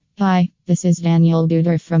Hi, this is Daniel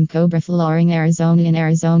Duder from Cobra Flooring, Arizona in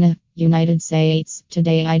Arizona, United States.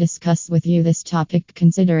 Today I discuss with you this topic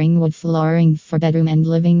considering wood flooring for bedroom and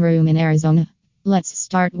living room in Arizona. Let's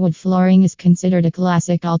start. Wood flooring is considered a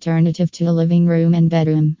classic alternative to a living room and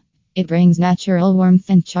bedroom. It brings natural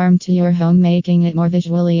warmth and charm to your home, making it more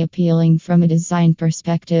visually appealing from a design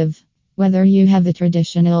perspective. Whether you have a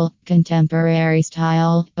traditional, contemporary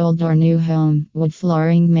style, old or new home, wood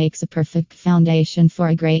flooring makes a perfect foundation for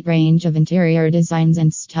a great range of interior designs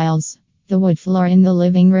and styles. The wood floor in the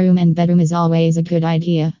living room and bedroom is always a good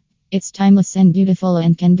idea. It's timeless and beautiful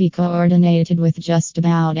and can be coordinated with just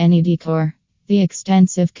about any decor. The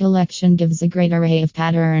extensive collection gives a great array of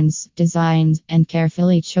patterns, designs, and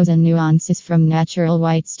carefully chosen nuances from natural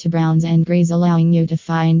whites to browns and greys, allowing you to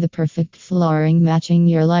find the perfect flooring matching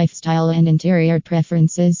your lifestyle and interior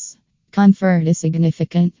preferences. Comfort is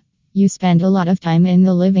significant. You spend a lot of time in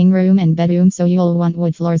the living room and bedroom, so you'll want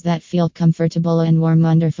wood floors that feel comfortable and warm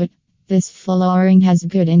underfoot. This flooring has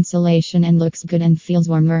good insulation and looks good and feels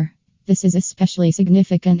warmer. This is especially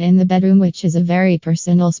significant in the bedroom, which is a very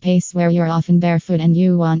personal space where you're often barefoot and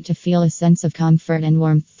you want to feel a sense of comfort and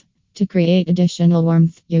warmth. To create additional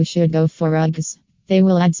warmth, you should go for rugs. They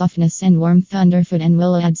will add softness and warmth underfoot and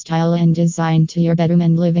will add style and design to your bedroom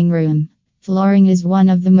and living room. Flooring is one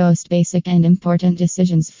of the most basic and important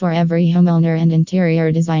decisions for every homeowner and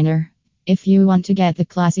interior designer. If you want to get the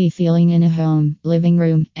classy feeling in a home, living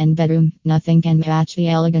room, and bedroom, nothing can match the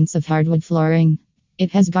elegance of hardwood flooring.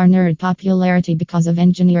 It has garnered popularity because of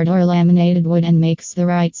engineered or laminated wood and makes the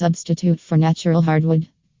right substitute for natural hardwood.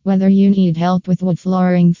 Whether you need help with wood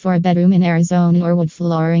flooring for a bedroom in Arizona or wood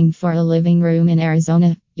flooring for a living room in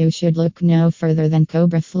Arizona, you should look no further than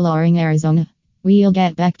Cobra Flooring, Arizona. We'll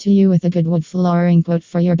get back to you with a good wood flooring quote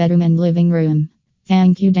for your bedroom and living room.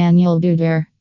 Thank you, Daniel Duder.